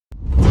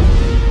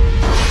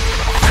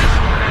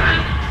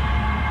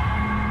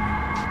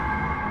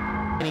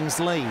innings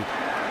lead.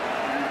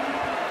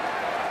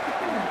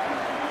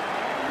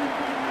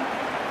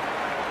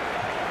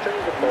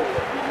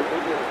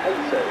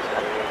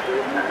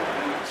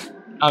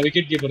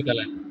 Wicket keeper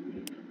thala.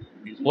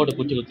 What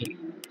kuchu kuchu.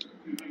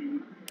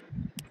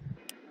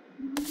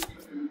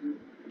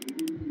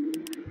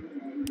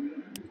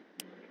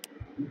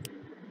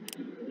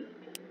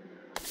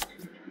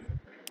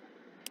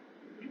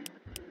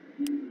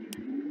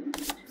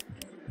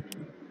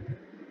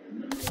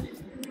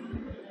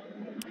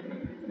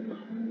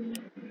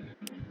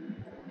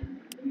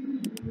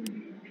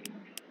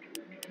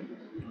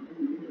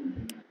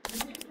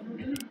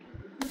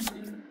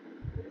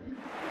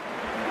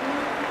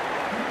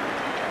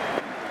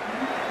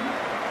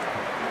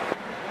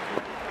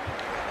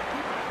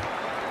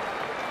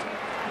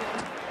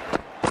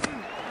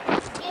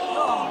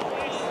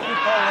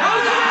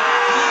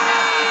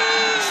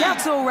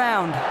 Shouts all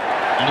round.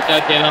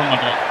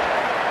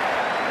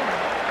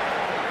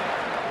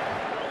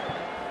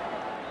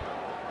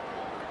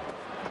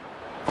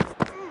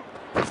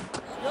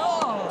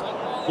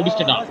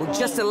 Well,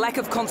 just a lack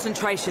of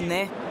concentration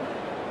there.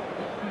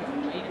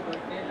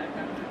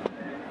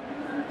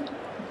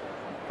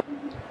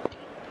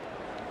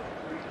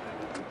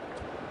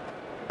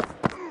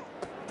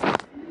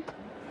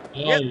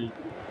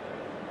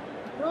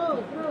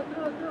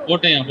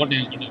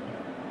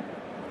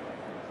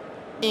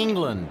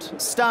 England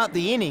start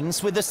the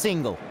innings with a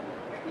single.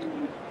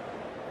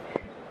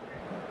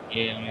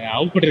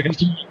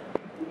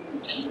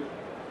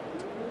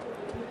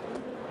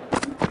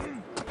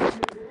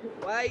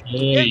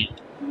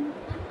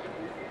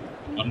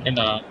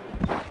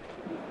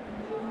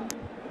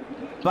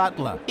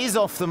 Butler is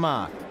off the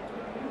mark.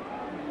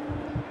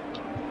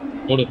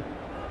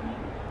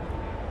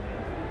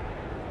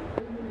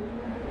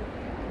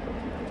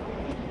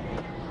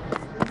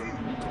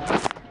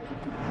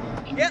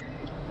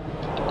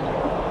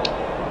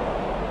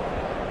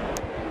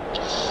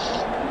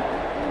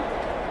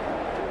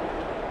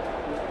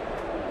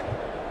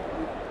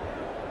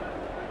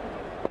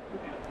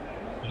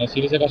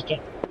 Series custom.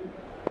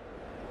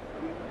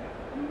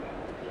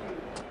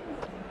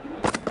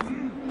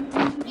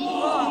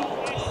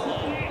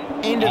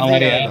 End of the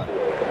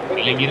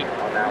over.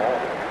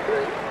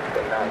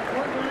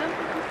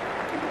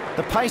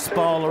 The pace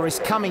bowler is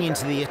coming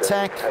into the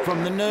attack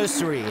from the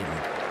nursery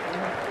end.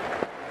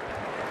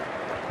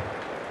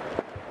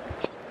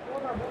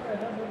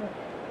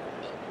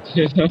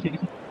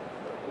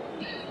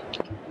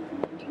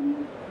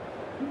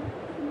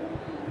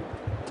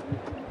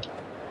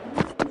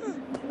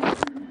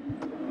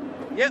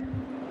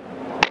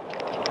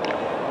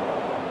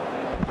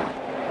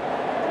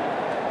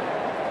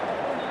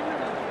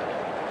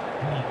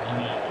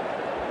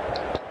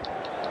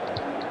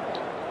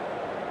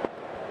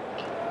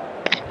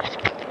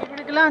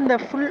 அந்த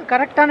full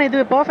கரெக்டான இது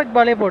perfect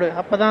பாலே போடு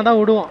அப்பதான் தான்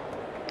விடுவான்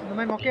இந்த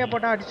மாதிரி மொக்கையா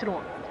போட்டா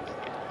அடிச்சிடுவான்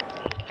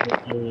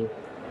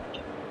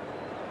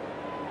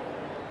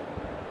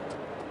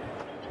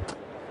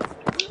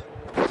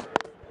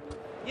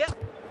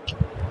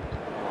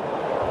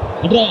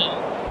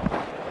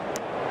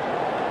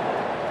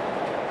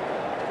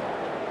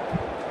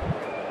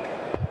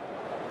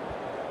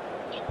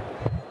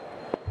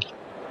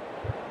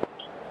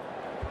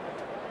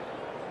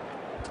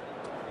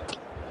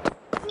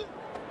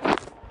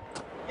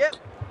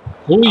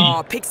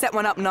Oh, picks that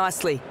one up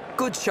nicely.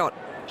 Good shot.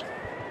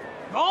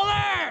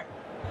 Bowler!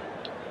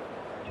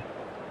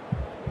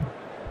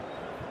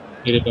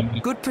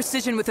 Good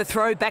precision with a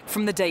throw back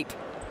from the deep.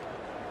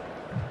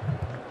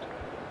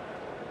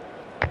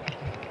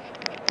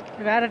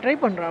 வேற ட்ரை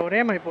பண்றா ஒரே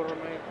மாதிரி போடுற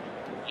மாதிரி.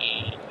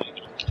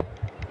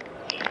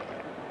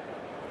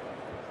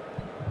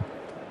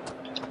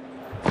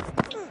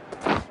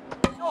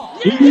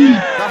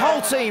 The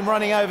whole team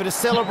running over to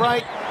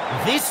celebrate.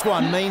 This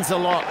one means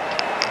a lot.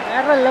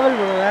 வேற level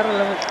bro, வேற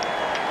level.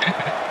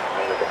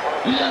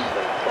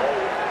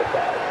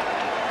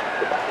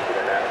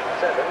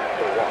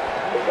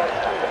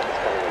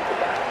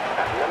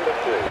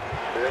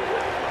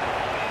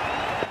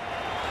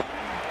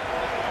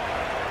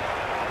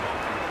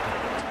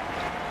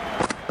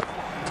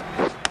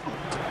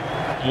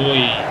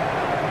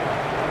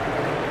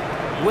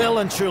 Well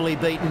and truly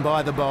beaten by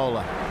the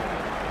bowler.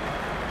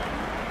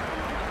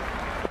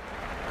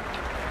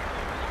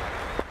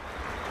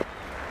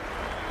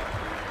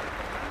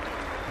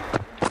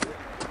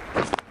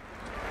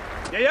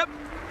 Yep.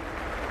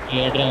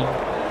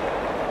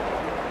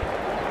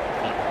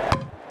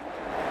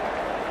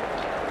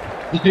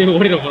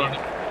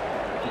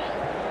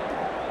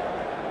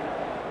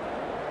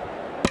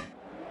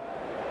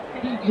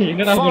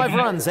 Five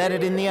runs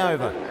added in the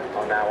over.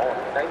 Now on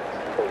 8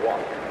 for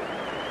 1.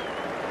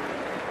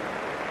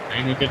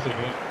 9 wickets.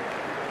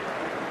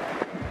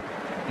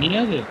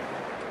 Niyad.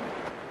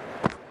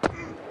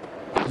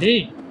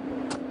 Hey.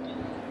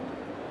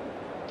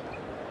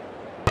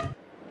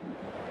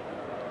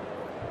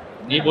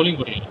 ये bowling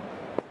कर रही है.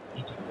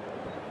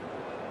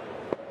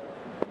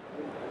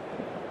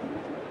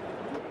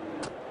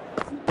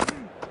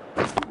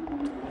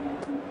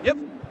 Yep.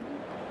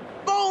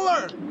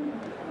 Bowler.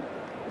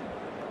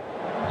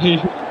 Two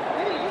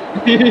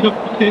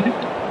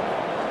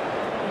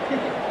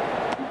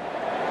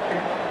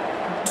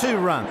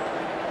run.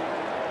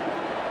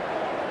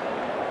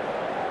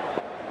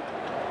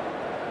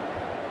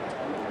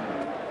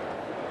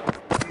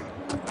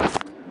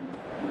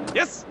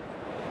 Yes.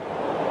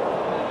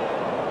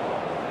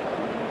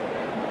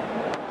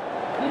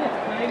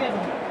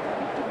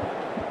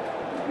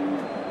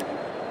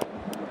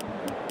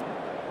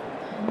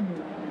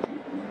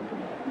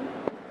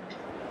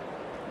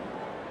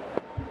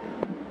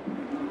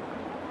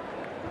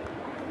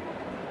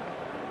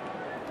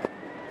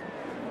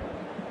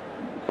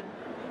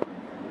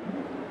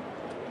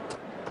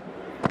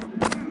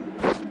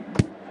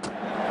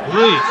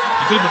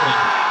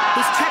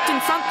 He's trapped in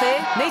front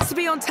there. Needs to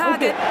be on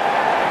target.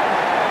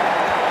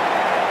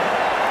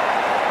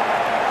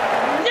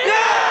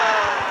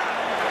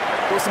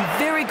 Well, some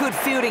very good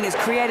fielding has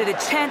created a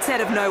chance out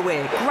of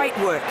nowhere. Great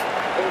work.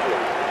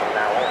 England are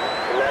now on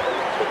 11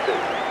 to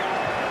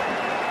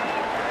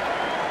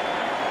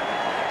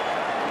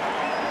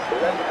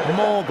 2.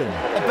 Morgan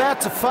about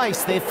to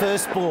face their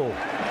first ball.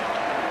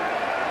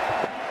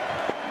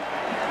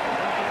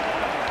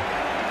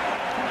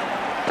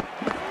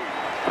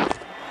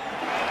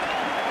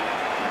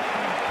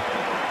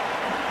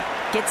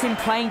 Gets him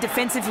playing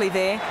defensively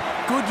there.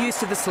 Good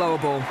use of the slower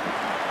ball.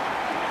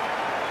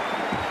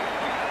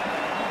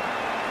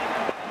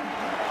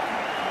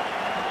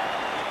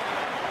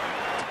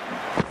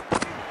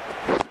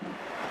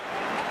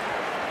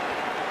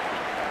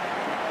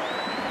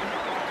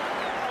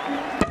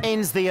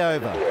 Ends the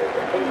over.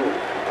 England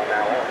are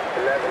now on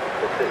 11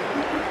 to 2.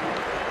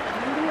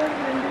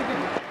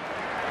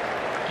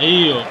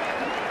 ஐயோ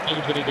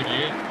எனக்கு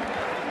தெரியலையே.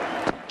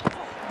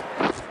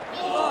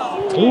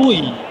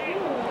 ஓய்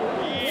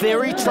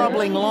Very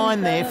troubling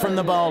line there from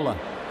the bowler.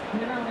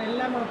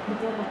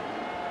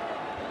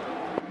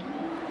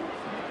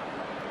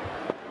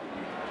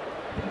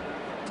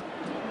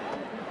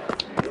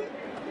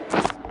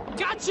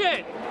 Gotcha.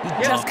 You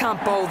just can't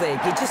bowl there.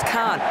 You just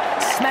can't.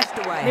 Smashed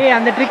away. ஏய்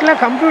அந்த ட்ரிக்ல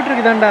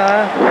கம்ப்யூட்டருக்கு தான்டா.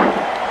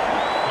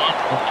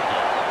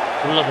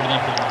 ஃபுல்லா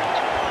அப்படிதான் போடுறாங்க.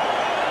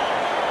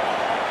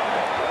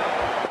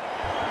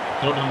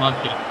 Total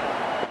mark.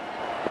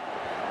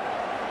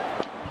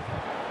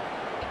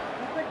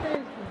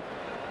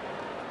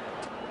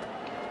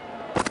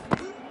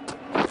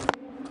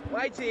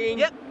 Waiting.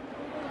 Yep.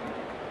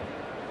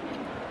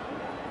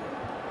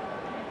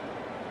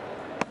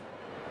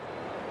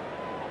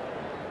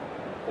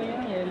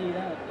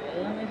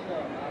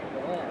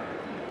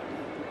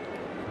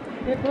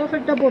 ஏய்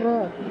பெர்ஃபெக்ட்டா போடுறா.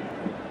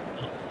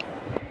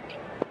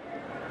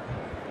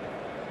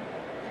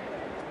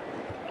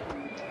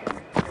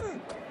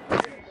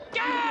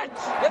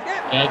 Catch. Yep,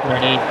 yep. Catch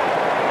ready.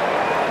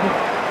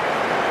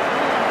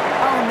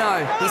 Oh no,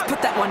 he's put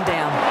that one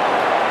down.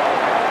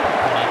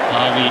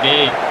 ஆவி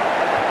டேய்.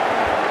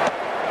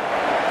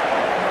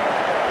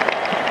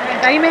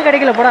 டைமே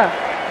கிடைக்கல போடா.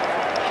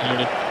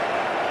 என்னோட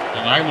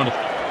வாங்க மாட்டேன்.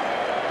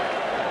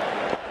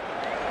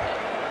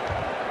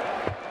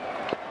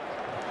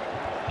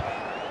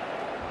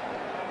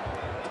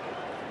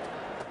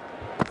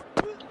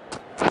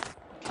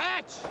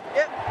 Catch.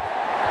 Yep.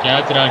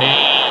 Catch ready.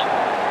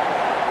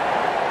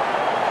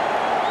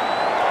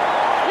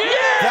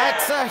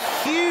 That's a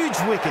huge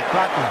wicket.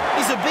 Butler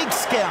is a big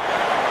scout.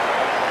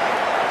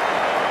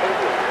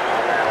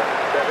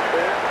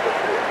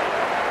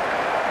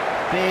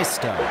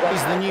 Bairstow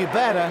is the new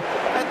batter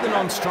at the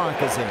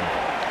non-strikers end.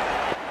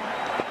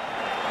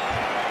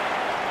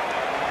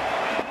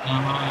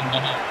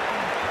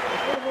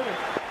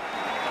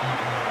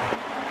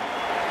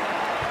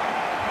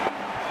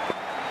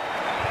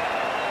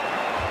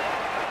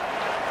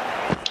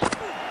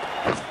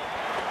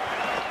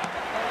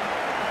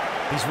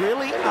 He's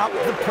really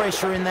upped the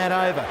pressure in that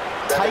over,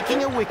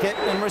 taking a wicket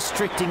and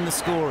restricting the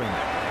scoring.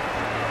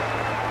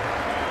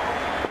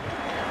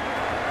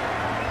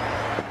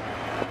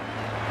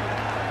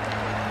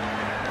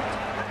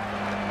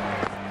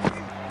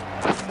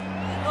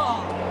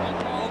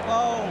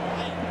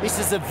 This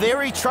is a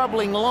very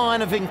troubling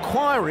line of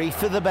inquiry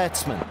for the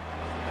batsman.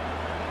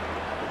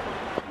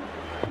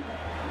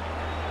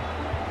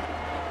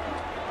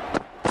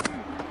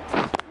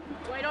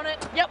 Wait on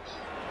it. Yep.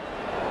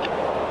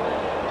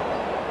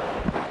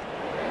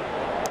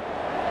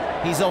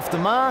 He's off the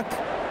mark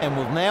and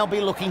will now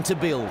be looking to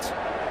build.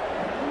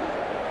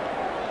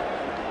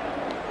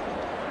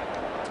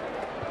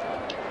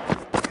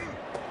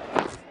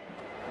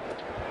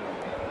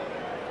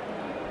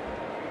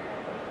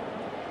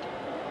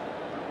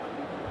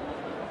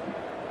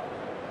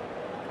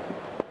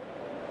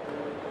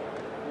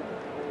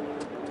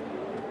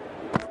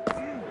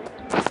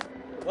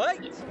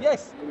 Wait.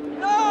 Yes.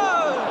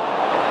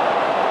 No.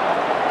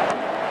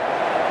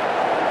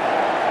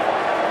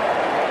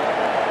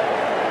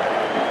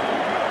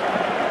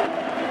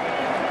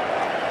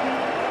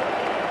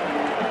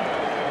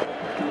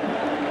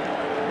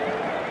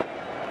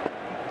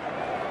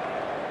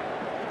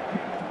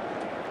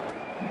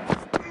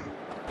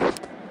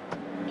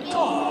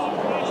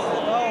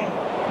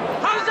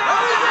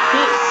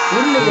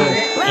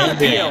 Good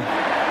appeal.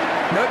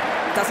 Nope,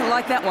 doesn't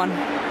like that one.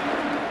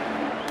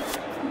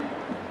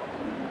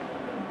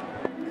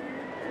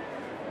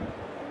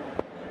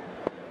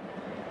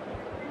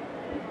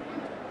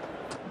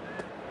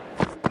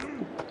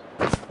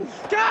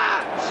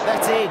 Catch!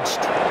 That's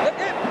edged.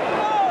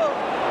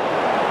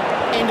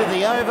 End of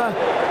the over,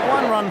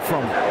 1 run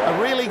from it. A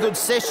really good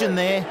session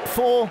there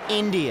for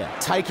India,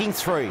 taking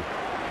 3.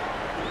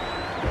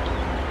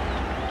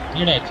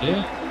 என்னடாச்சு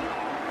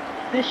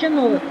session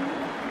over.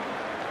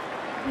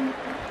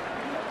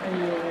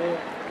 ஐயோ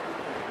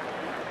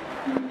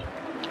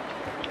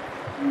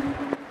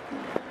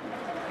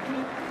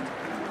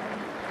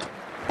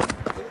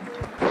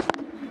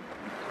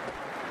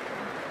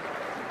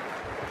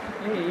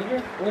ஏய் இது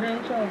ஒரு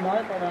நிமிஷம்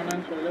பால்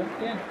போடானான்னு சொல்லு.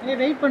 ஏய்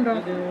wait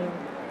பண்றோம். அது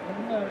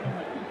ரொம்ப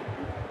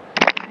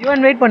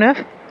யுவன் வெயிட் பண்ணு.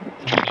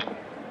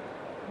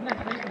 என்ன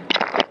வெயிட் பண்ணு.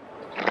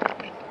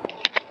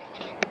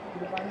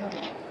 இது பாருங்க.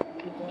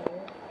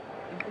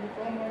 இப்படி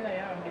போகும்போது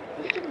ஏன் அப்படி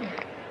போகுது?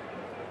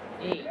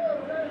 ஏய்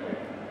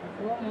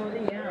போகும்போது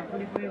ஏன்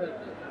அப்படி போய்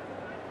வருது?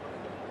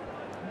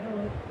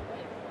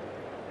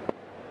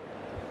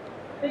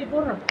 சரி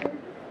போடுறோம்.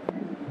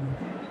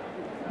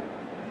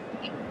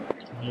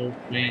 No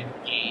playing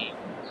games.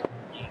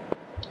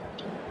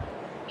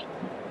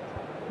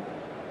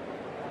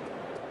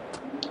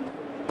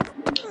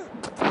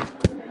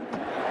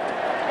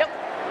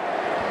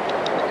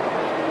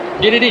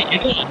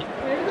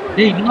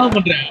 Hey, என்ன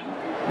பண்ற?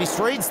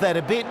 Misreads that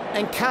a bit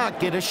and can't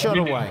get a shot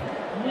away.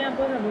 நீ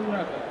போற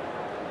புல்ராக்.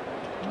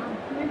 நான்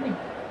ஃபீல்டிங்.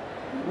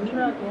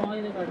 புல்ராக்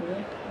வாயில காட்டுது.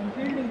 நான்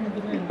ஃபீல்டிங்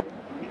மட்டுமே.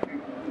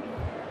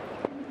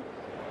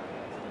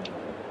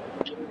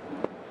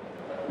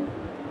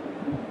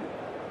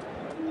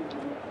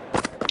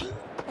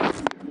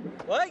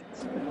 Wait!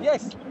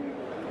 Yes!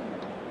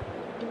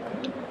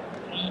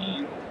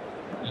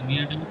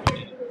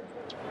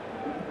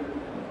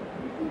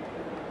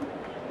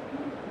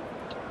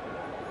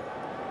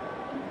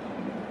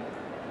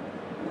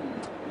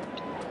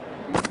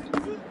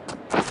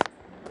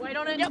 Wait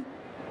on it. Yep.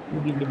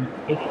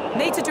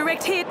 Needs a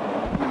direct hit.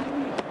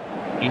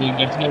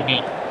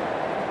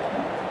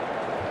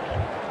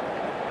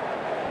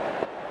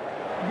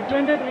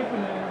 டிஃபரெண்டா try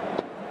பண்ணு.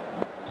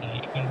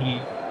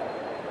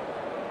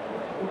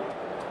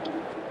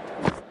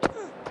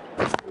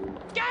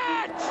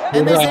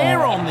 And there's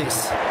air on this.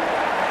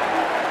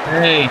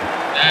 Hey.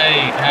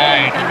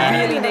 You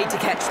really need to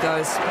catch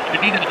those.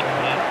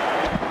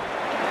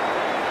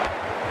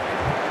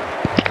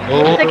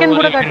 ஒரு second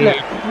கூட காட்டல.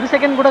 ஒரு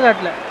செகண்ட் கூட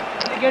காட்டல.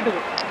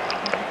 கேட்டுக்கோ.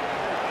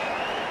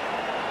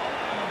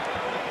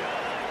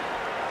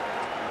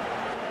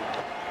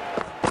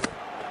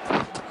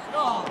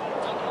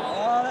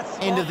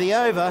 End of the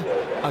over,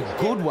 a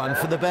good one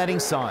for the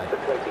batting side.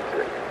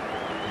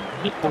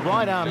 The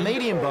right arm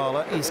medium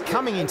bowler is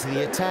coming into the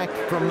attack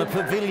from the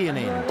pavilion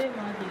end.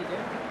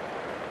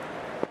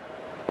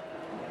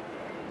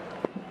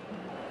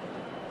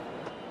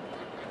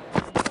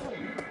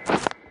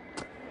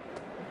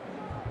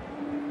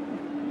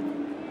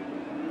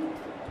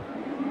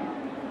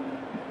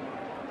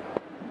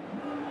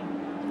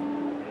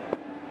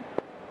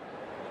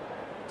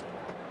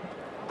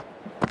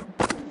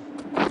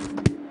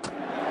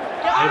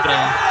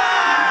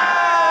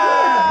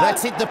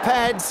 That's hit the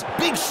pads.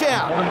 Big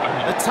shout.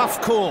 A tough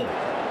call.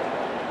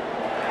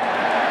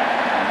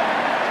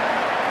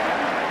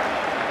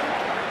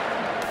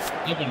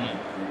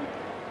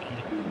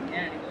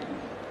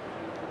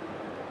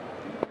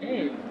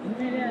 ஏய்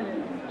உண்மையிலே அது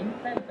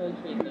impact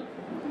also இல்லை.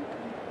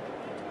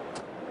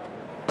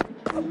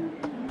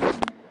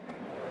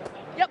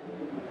 Yep.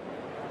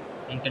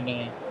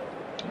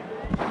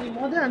 நீ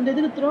முதல்ல அந்த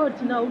இதுக்கு throw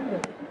வச்சிருந்தா out.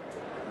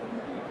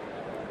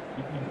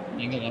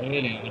 எங்க வரவே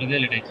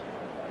இல்லை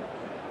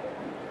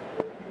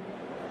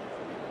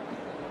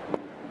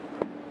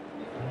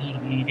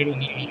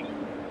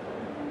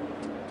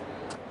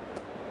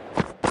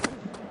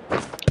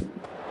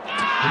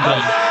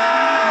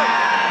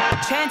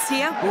Chance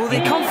here. Oh,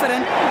 they're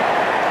confident.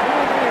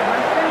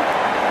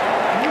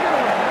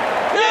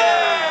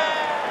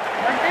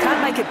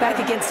 Can't make it back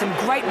against some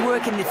great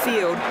work in the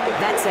field.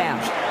 That's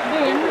out.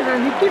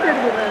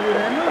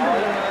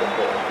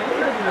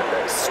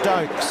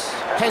 Stokes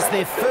has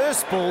their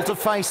first ball to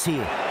face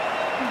here.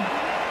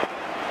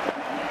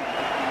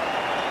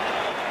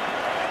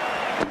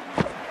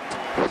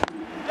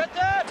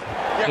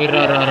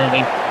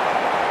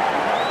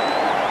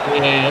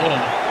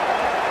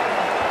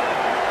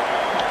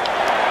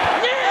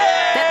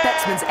 That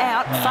batsman's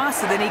out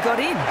faster than he got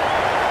in.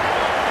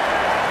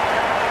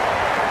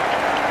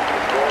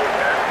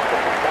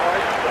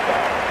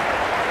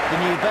 The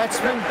new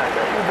batsman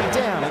will be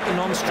down at the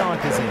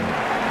non-strikers end.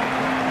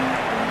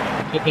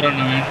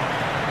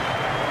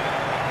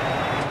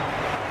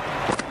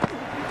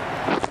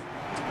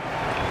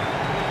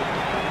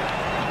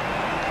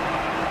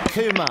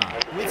 Kumar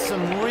with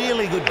some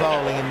really good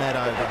bowling in that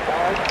over.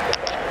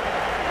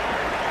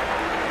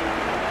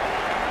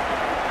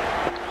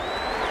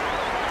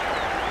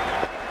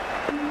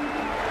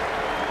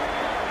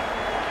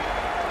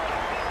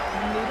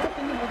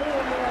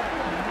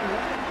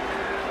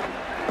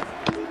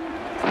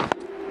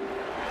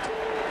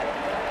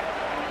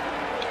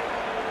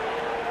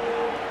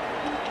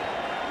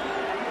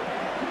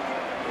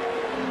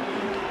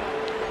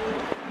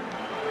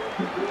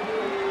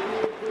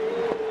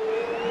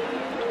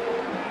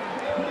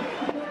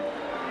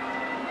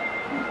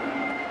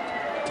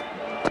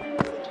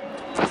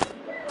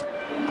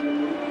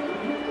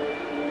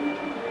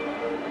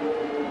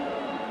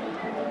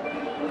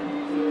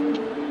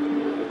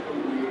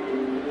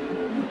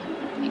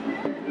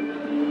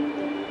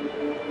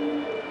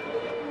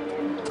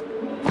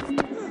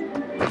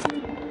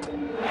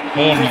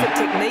 Perfect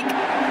technique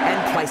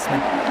and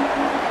placement.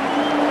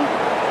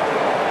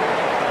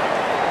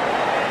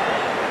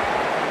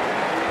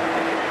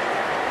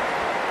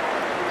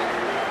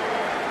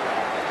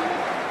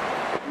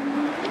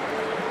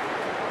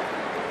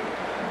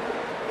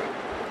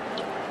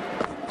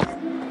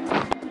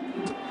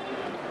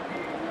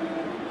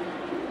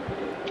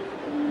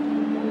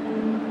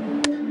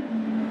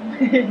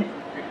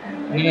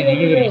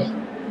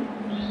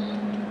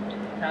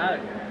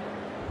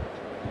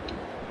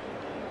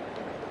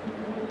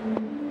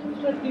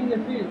 Obstructing the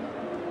field.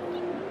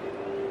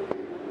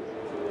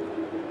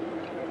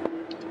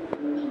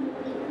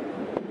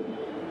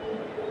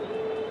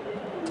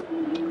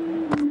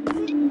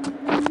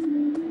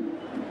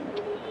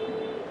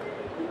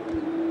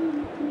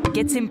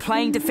 Gets him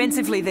playing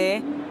defensively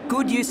there.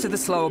 Good use of the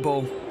slower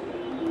ball.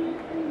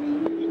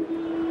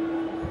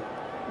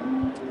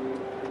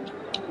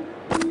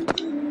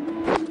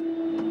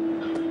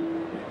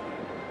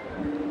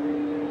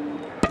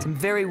 Some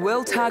very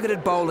well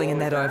targeted bowling in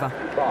that over.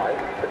 5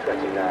 for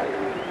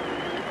 29.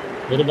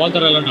 ഒരു ball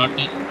തരാലോ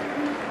dot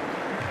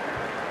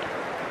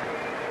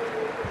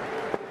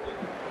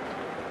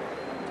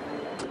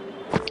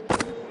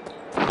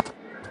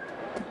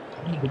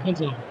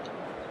defence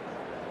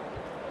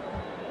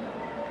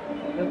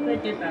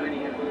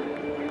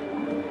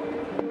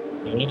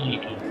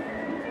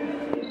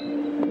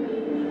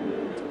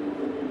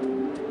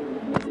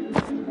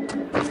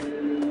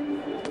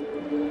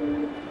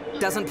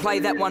Doesn't play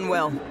that one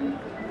well.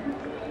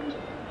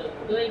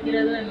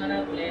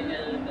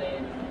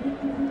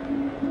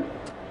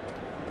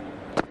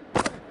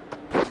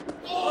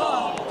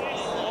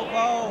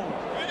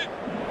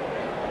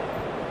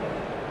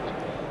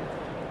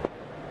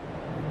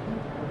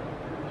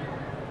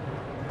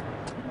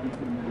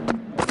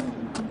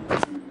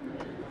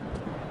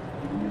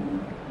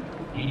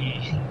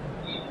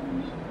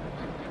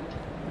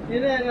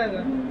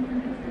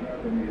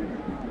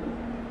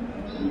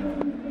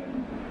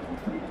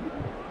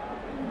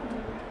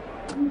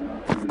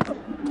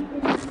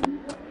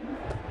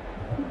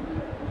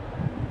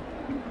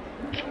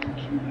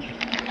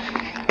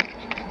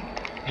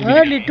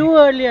 Too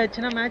early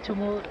ஆச்சுனா match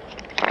move.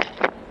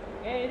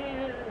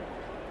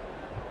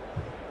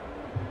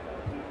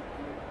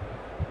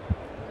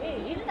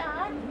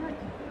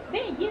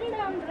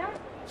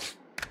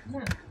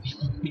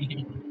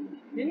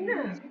 என்ன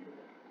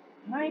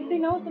நான் இப்படி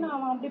நவுத்துனா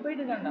அவன் அப்படி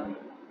போயிட்டு இருக்கான்டா.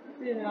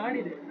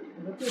 ஆடிடு.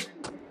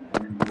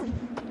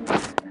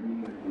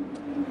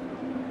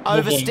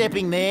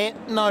 Overstepping there,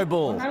 no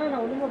ball.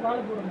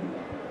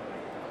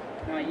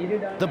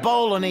 The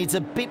bowler needs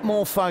a bit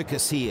more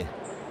focus here.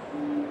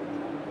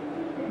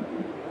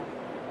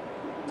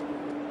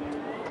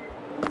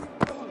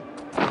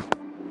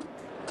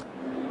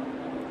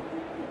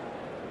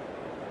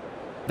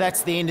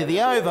 That's the end of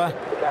the over.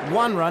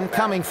 One run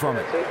coming from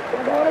it.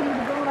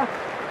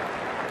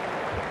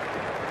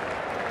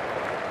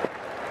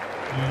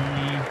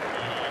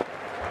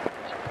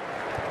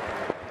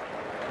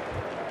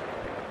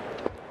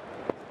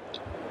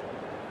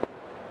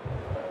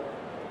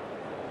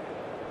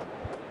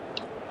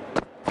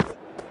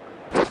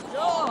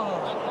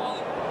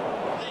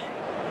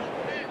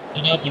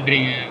 என்ன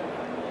பண்றீங்க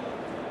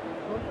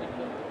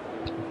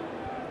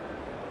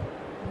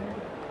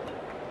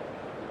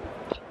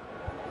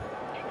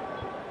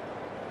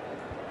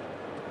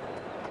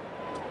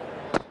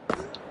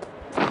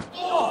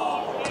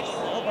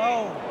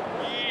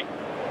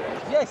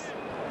Yes.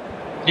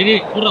 சரி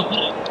போறா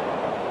போறா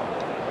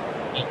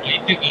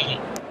லைட்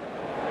காணோம்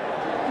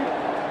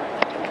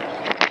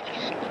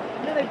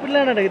என்னடா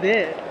இப்படிலாம் நடக்குது?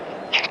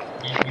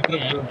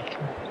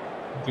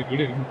 இது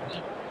கூட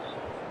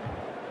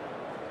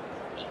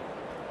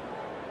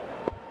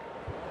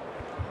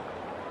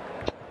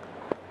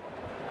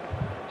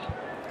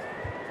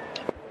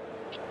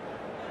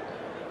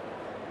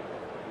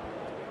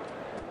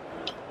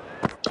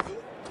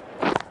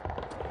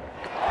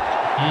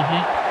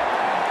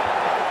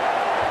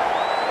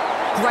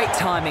Great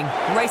timing.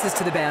 Races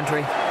to the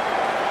boundary.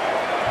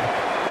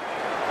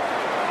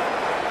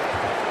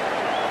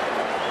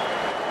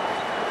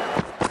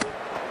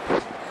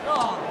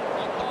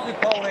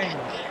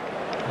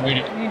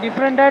 நீ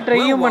டிஃபரெண்டா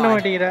ட்ரையும் பண்ண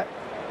மாட்டீங்கற.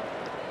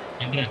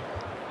 என்ன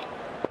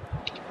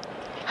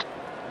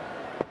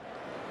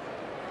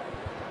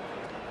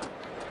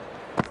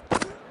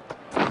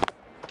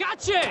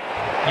Gotcha.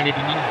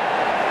 பண்ணிட்டீங்க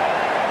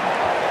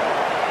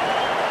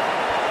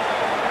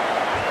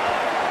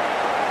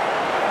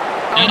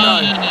Oh no.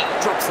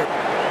 Drops it.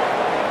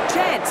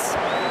 Chance.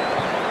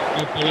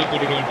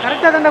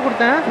 கரெக்ட்டா தான்டா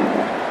கொடுத்தேன்.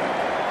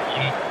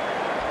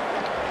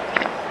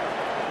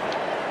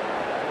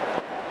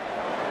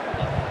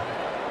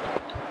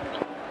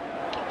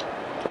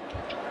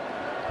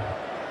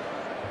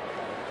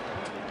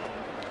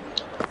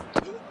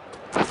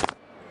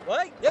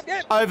 Wait.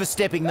 Yep.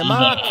 Overstepping the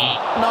mark.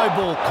 No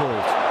ball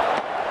called.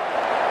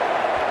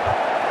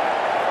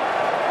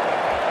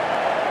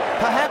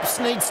 Perhaps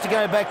needs to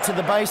go back to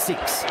the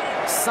basics.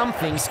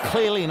 Something's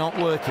clearly not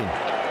working.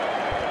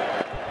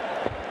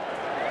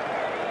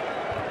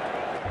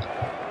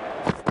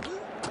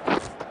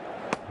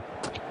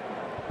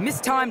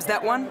 Mistimes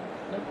that one.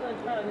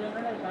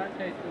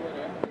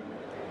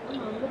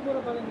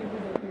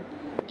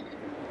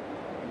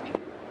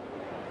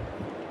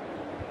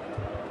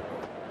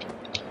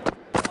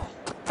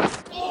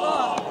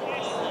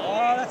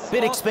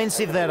 Bit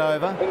expensive that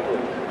over.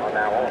 England are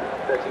now on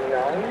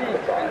 39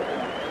 for 5.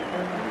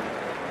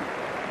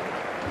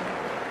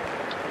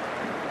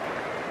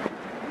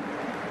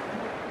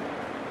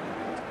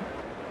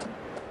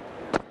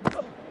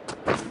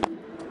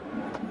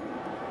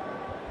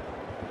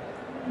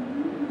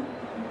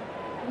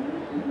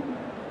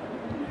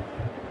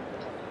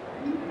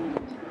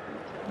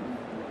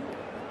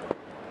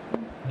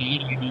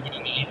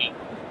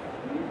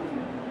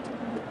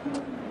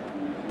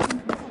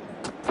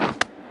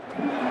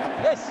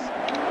 Yes.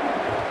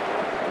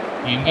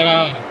 எங்கடா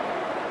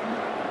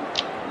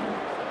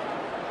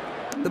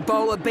The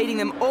bowler beating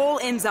them all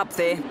ends up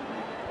there.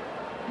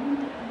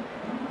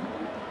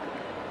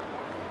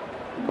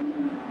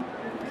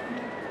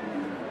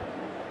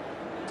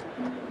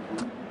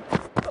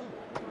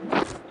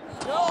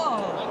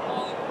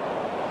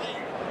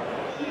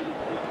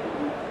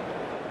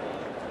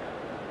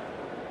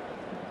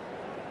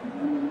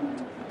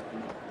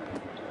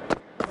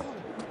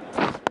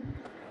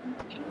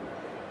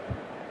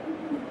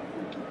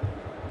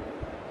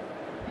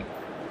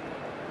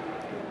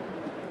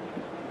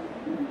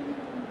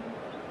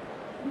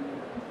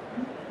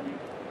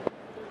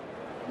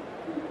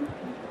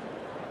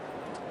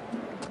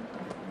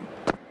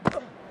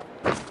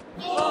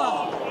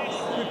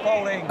 Good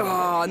bowling.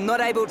 Oh, not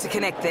able to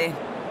connect there.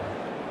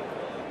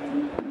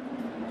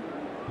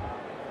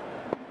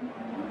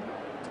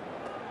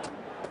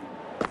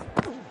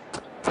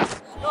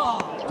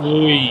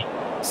 ஓய்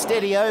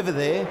Steady over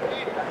there.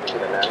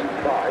 Action announced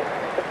 5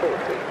 for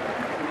 40.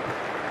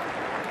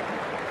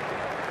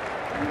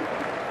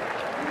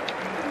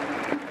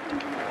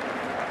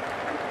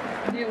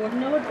 இது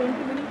 1 hour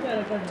 20 minutes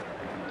record.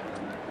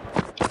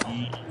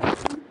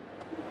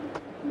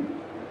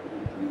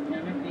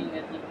 எனக்கு இங்க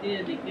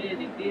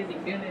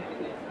திக்கேன்னு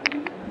இருக்குது.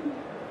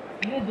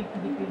 என்ன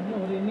திக்குன்னு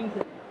ஒரு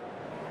innings.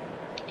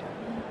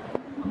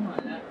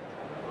 ஆமால.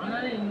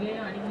 ஆனாலும் இங்கேயே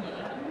அடிக்கல.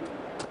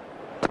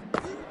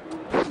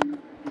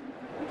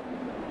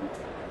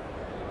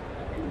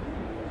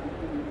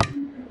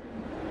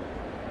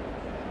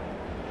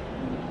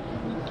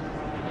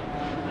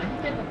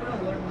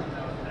 அடிச்சதுக்கப்புறம் ஓட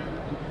மாட்டான்.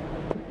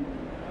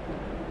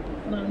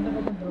 நான் அந்த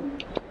பக்கம் போறேன்.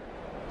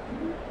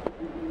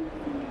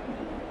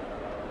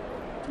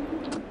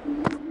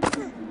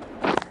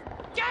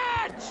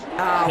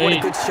 Ah, what a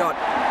Hey. good shot.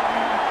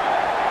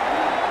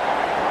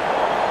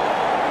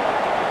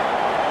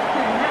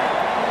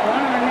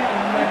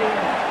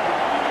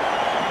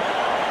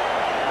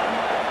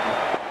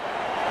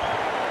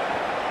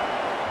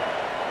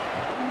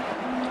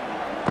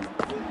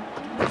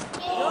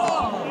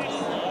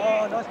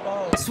 Oh, nice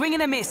bowl. Swing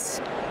and a miss.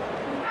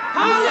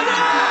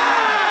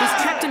 He's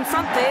trapped in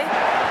front there.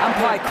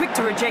 Umpire quick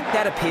to reject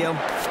that appeal.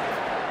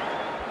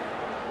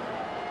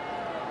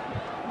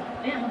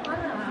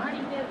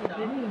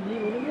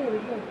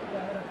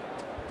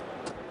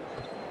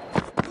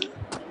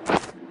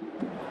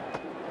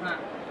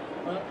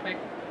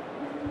 Perfect.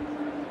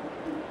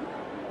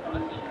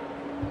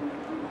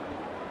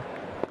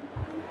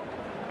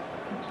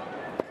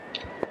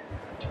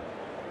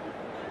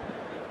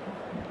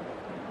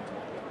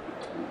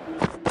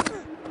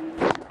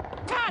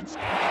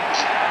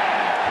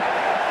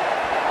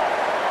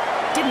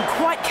 Didn't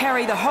quite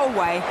carry the whole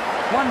way.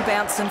 One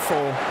bounce and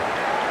four.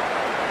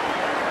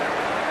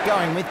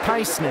 Going with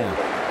pace now.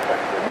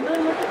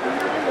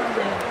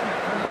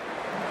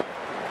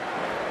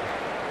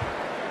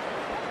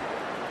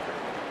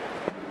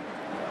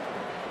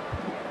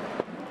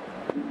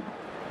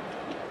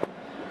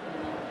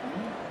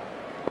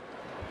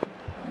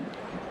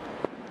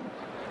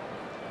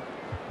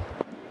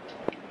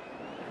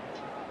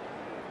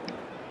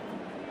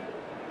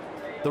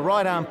 The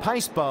right-arm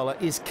pace bowler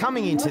is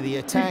coming into the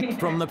attack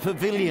from the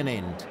pavilion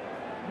end.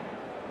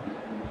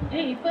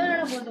 ஏய்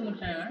இப்பதானடா போட்டு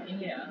முடிச்சாங்க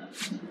இல்லையா?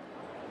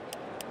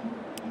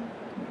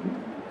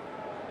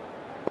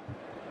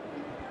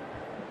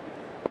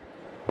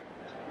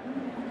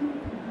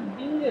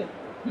 இங்க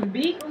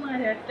B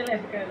Kumar இடத்துல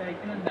இருக்காரு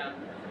வைக்கணும்டா.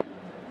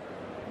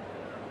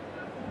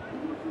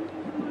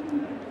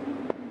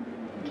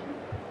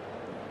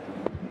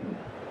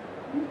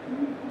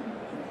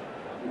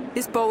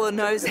 This bowler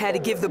knows how to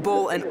give the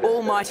ball an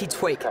almighty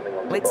tweak.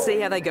 Let's see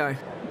how they go.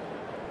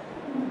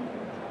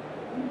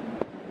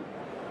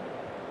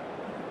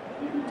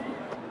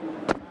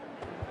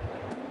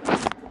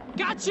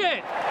 Catch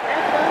it.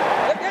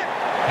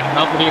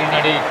 என்ன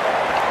புடிக்குறாடி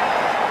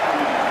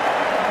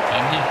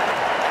என்ன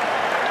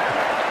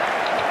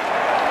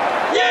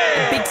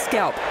A big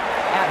scalp.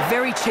 Out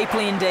very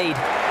cheaply indeed.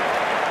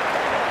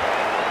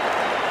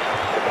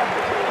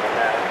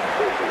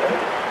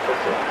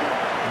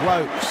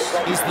 Wokes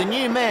is the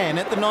new man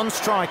at the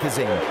non-strikers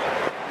end.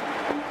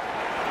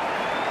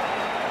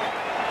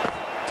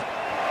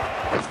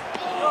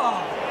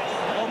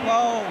 Oh,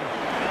 bowl.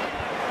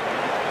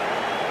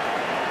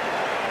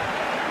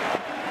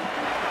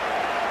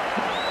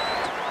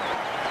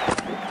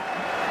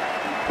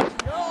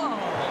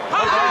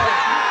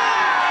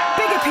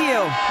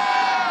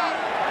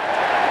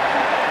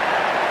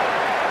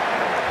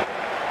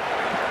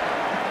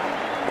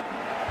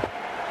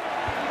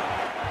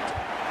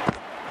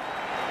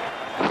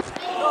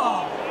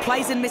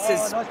 Plays and misses.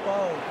 Oh, nice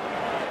ball.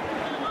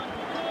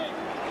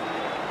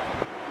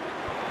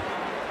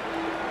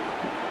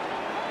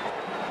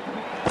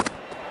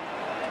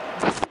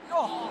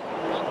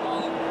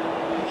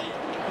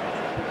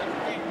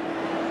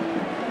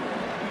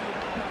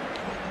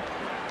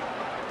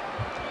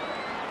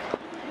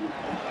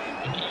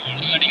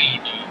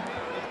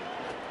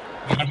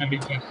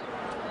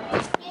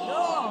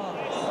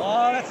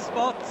 Oh, that's a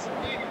spot.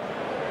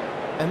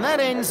 And that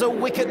ends a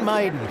wicket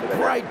maiden.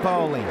 Great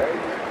bowling.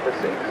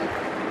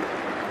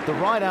 The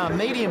right arm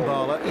medium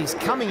bowler is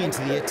coming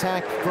into the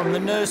attack from the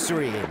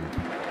nursery end.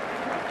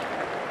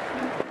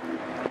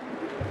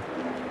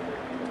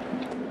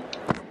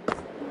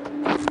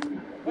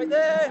 Right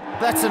there.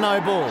 That's a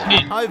no ball.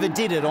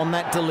 Overdid it on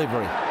that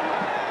delivery.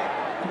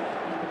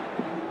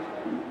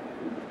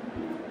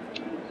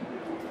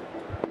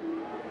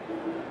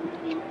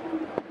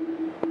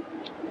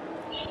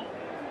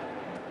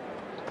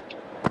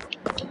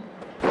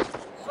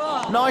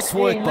 Nice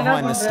work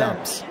behind the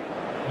stumps.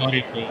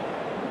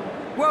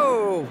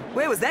 Whoa,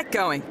 where was that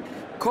going?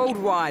 Called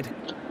wide.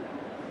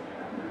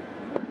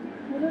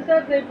 புதுசா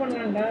try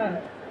பண்ணலாம்டா.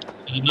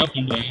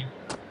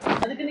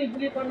 அதுக்கு நீ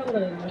இப்படி பண்ண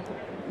கூடாது.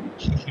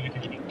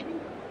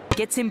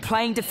 Gets him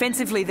playing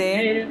defensively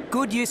there.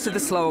 Good use of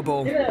the slower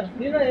ball.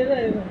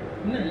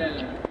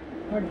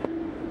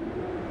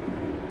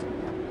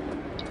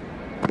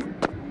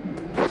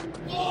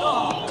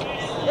 Oh,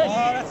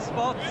 that's a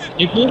spot.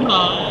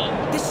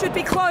 This should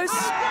be close.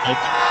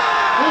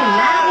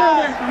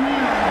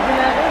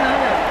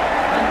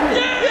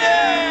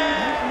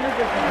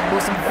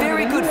 Well, some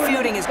very good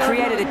fielding has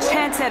created a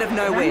chance out of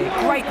nowhere.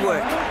 Great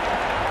work.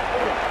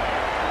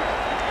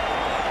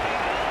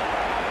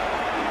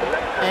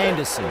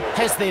 Anderson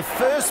has their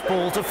first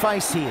ball to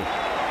face here.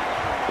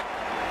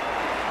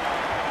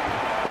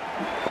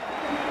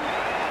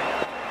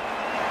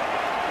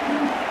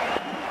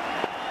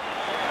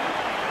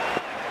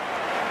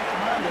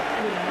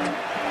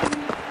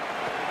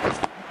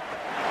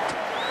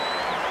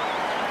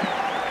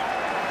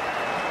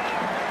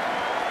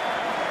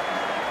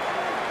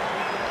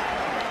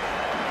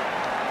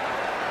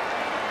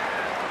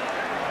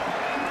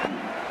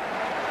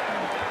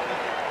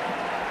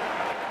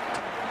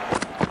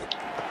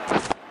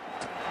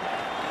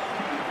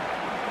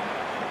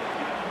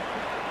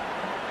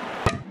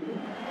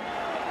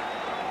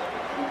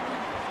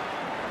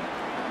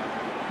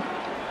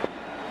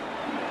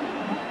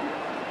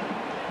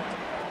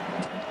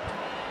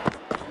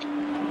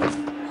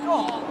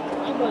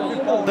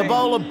 The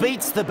bowler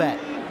beats the bat.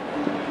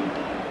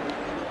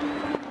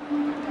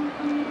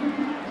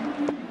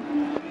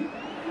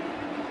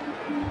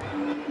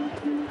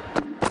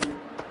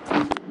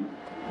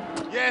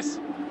 Yes.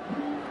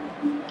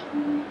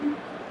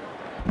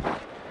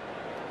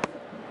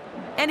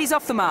 And he's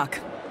off the mark.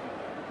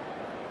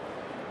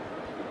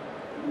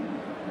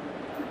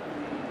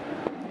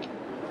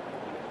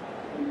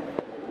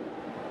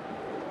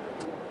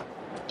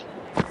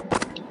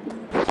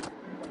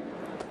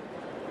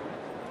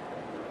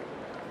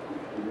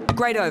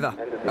 Great over.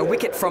 A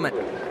wicket from it.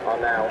 Are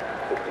now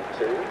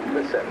 52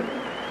 for 7.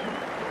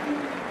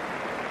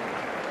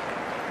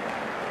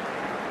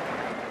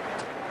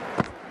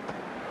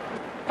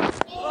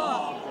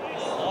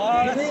 Oh,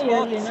 that's a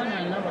spot.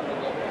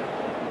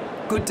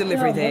 Good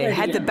delivery there.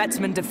 Had the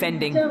batsman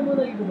defending.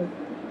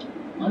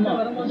 ஆமா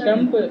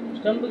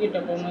stump கிட்ட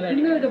போனது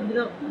இன்னொரு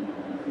அப்படிதான்.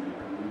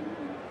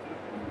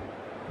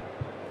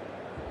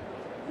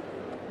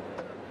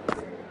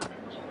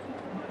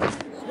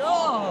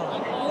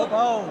 Oh,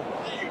 ball.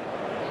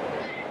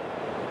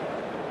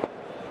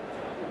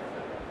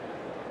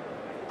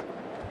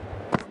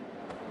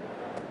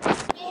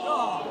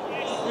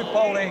 Good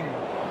bowling.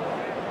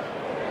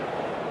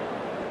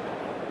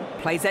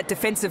 Plays that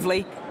defensively.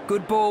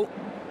 Good ball.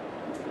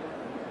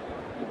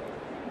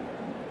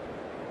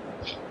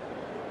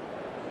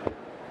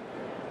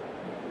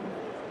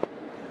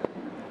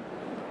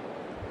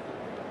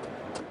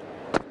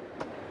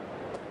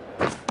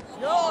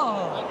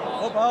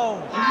 Oh, ball.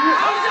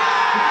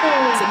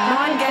 So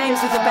 9 games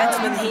with the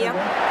batsman here.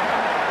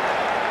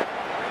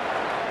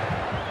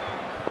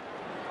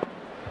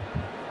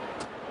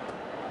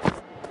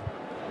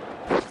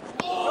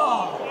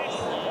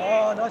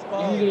 Oh, nice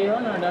ball. இங்கேயோ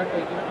நான் dot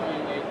வைக்கிறேன்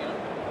இங்க வைக்கிறேன்.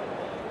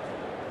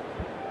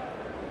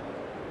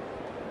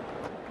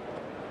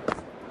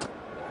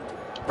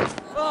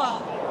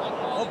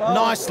 Oh, ball.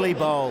 Nicely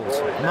bowled.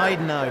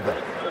 Maiden over.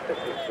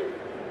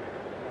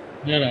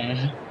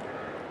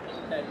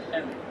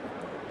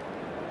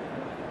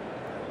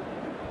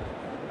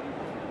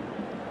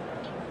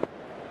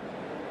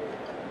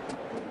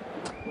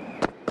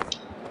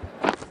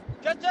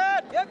 Catch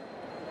it. Yep.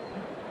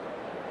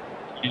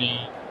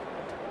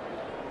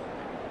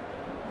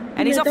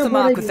 And he's off the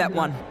mark with that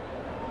one.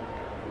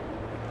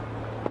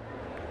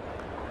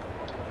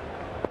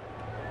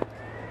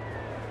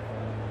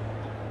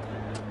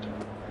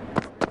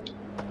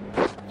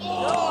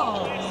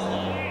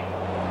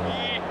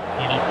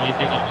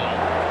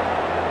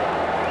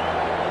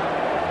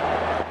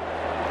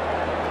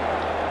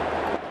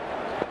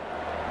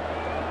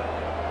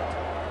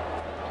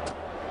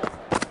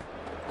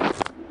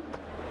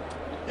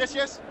 Yes,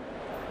 yes.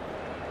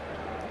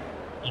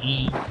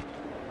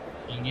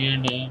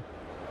 எங்கேண்டா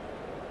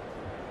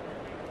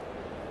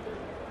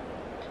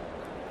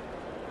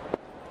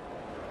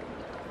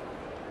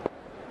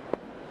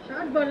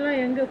short பால்லாம்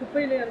எங்க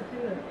குப்பையில இறச்சு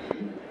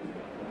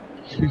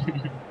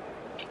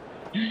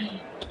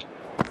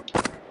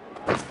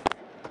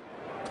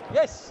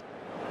Yes.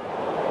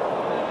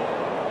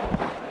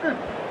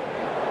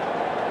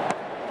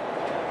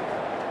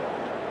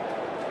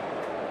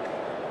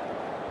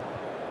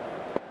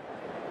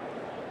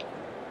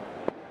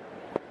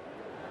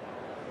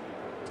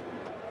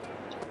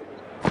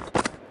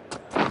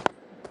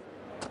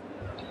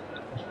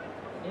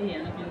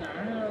 எனக்கு இந்த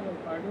ஆனால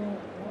படம்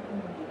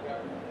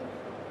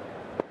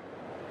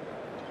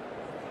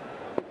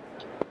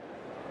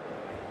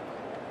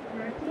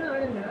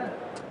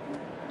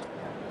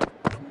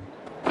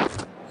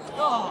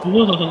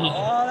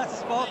Oh, that's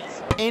spot.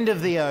 End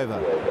of the over.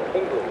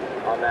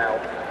 England are now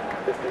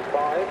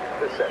 55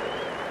 for 7.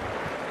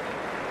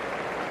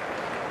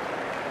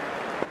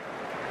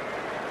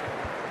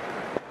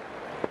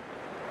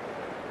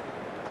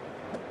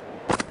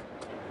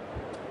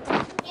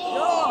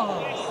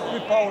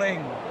 Good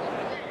bowling.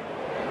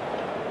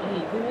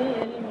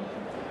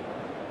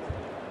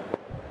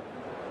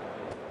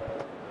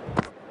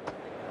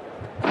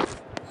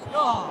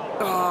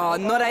 Oh,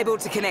 not able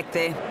to connect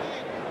there.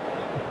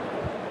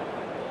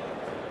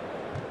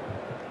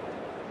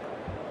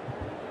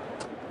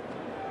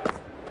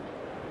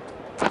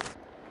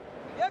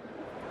 Yep.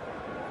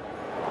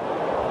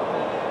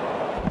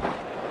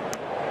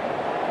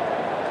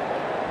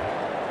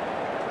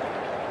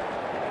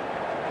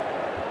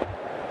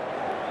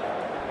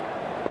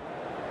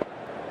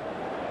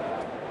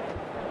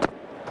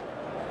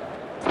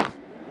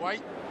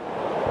 Wait.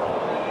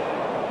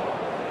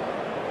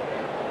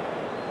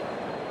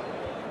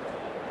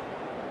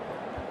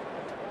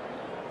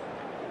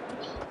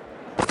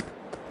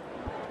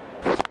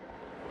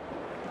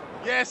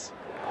 Yes.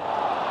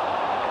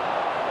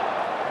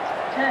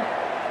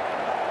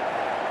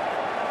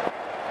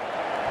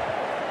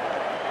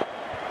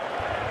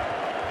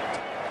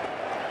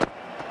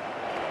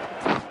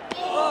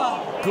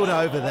 Good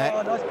over that.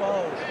 Oh, nice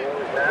bowl. Score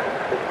is now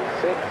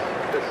 56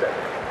 for 7.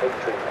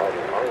 Entry are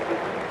reminded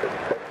that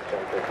both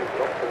jumpers is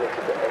not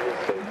permitted at any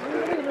stage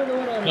during the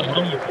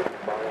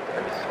fined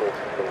and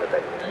escorted from the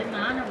venue.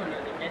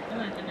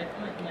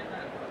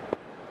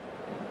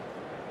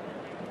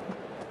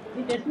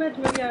 Test match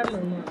மாதிரி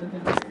ஆடலாம்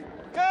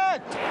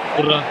Good.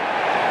 குர்ரா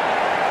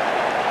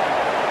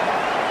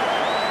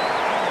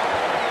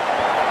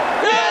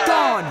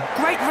Gone.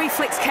 Great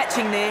reflex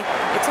catching there.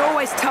 It's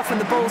always tough when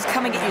the ball's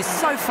coming at you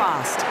so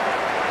fast.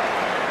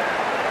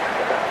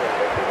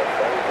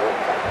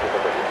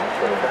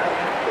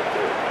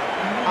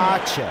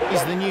 Archer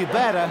is the new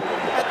batter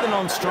at the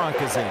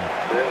non-strikers end.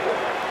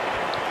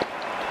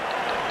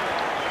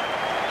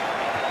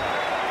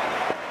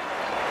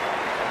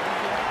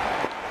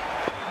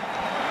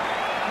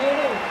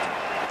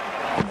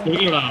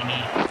 தெரியலடா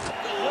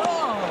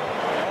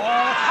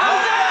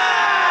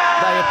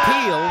They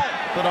appeal,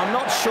 but I'm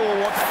not sure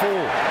what for.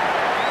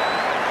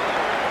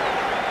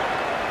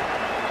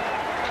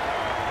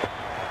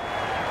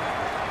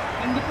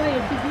 கண்டிப்பா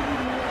 8 GB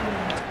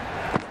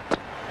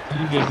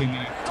பேசுங்க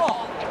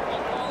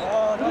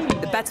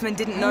The batsman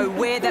didn't know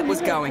where that was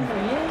going.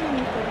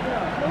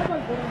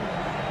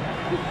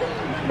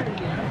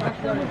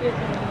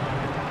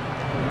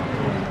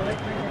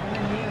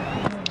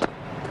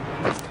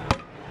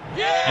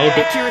 Out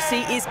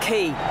Accuracy is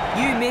key.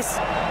 You miss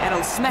and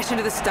it'll smash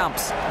into the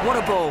stumps. What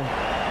a ball.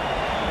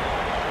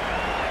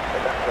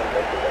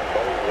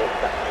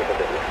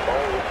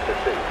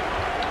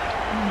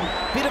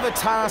 Bit of a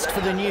task for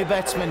the new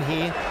batsman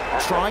here,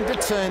 trying to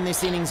turn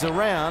this innings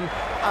around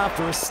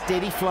after a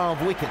steady flow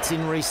of wickets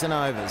in recent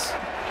overs.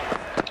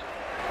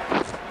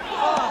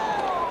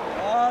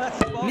 Oh, that's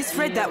spot.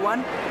 Misread that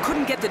one.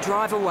 Couldn't get the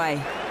drive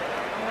away.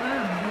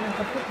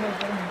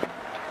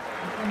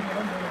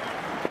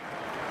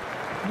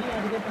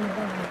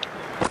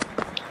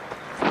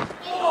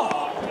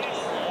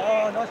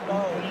 Oh, nice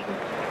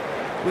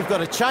bowl. We've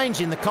got a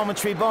change in the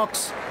commentary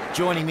box.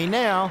 Joining me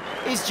now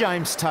is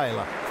James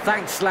Taylor.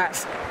 Thanks,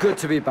 lads. Good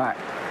to be back.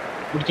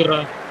 கொடுத்துறா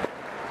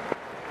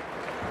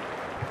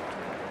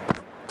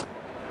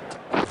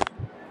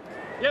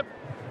Yep.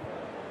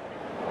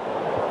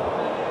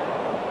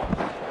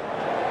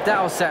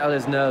 That'll settle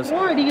his nerves.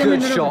 Why do you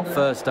Good get shot another?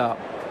 first up.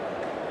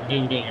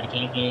 விடு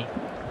அடுத்த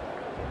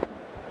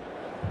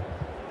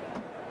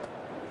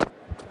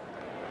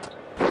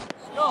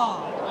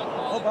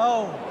Oh,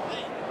 bowl.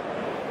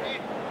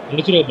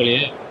 முடிச்சிருவா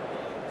போலயே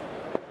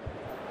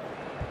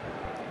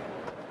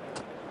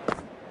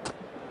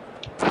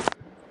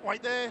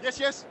Right there. Yes,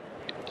 yes.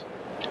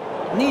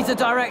 Needs a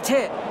direct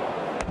hit.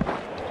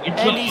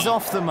 And he's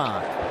off the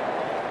mark.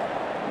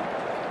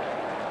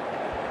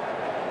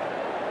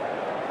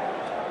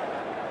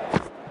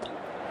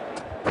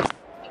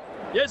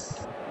 Yes.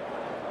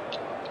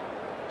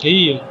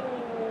 ஐயோ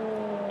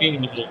game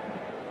முடிச்சு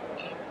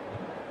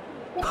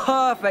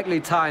Perfectly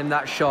timed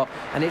that shot,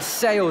 and it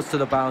sails to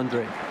the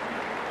boundary.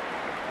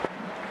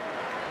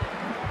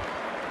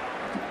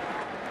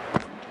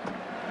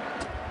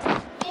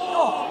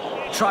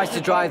 Tries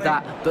to drive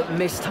that, but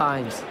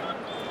mistimes.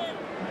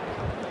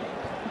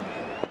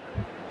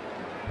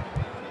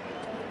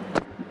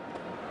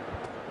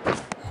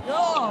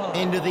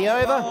 End of the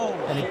over,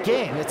 and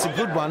again, it's a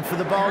good one for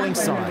the bowling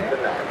side.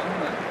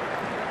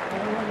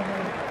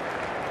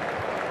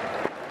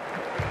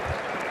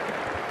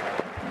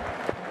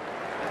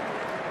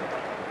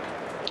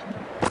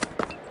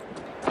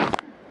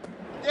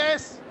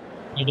 Yes.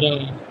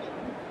 Idra.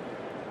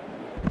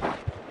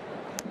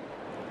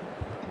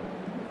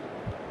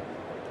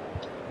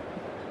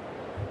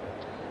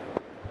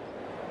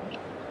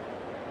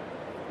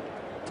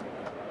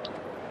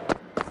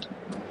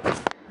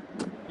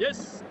 Yes.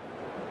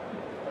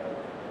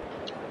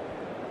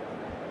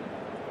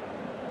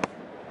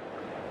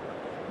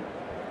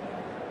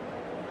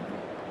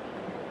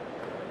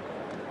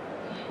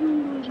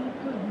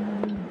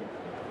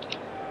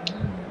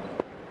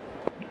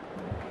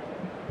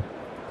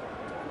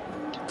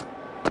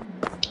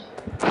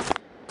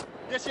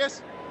 Yes, yes.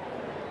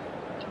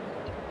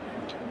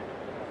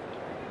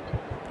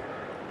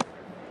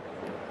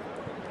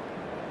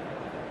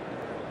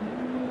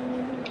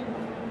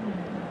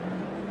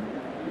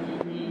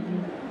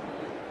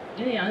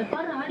 ஏய் அது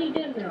பாரு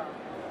ஆடிட்டே இருக்கா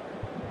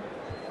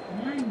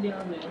ஏன் இப்படி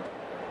ஆகுது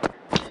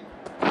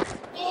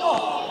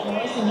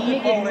நீயே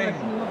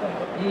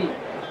ஏய்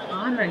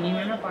ஆடுற நீ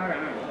வேணா பாரு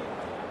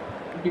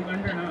இப்படி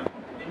பண்றனா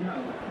என்ன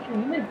ஆகும்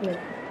என்ன இப்போ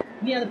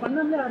நீ அதை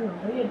பண்ணாமலே ஆடலாம்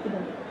கை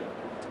எடுத்துட்டு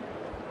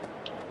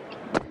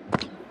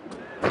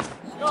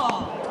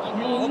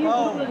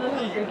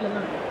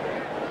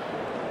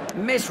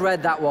Misread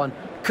that one.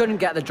 Couldn't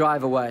get the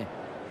drive away.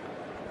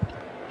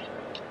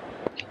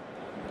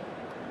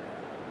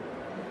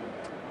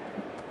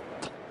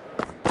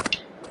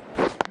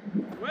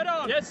 Well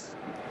done. Yes.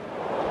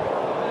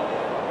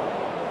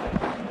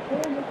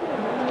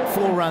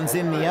 4 runs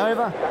in the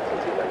over. Batting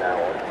team are now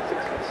on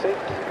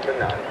 66 for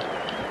 9.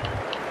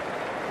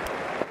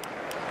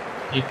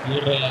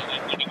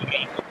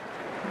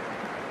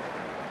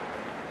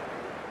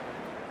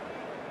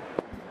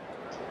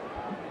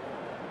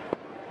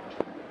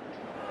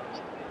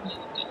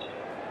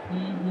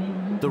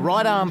 The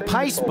right-arm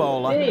pace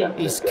bowler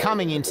is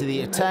coming into the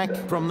attack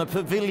from the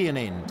pavilion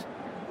end.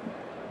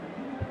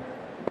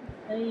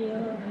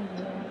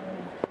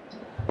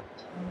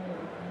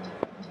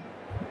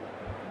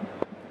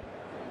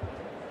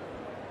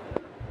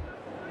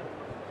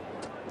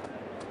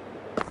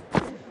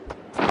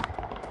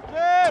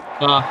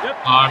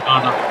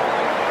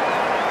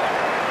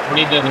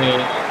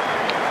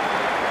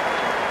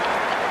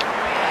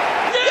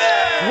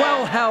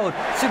 Well held.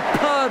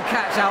 Superb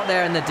catch out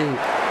there in the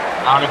deep.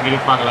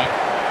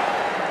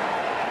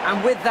 And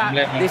with that,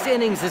 this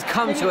innings has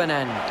come to an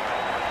end.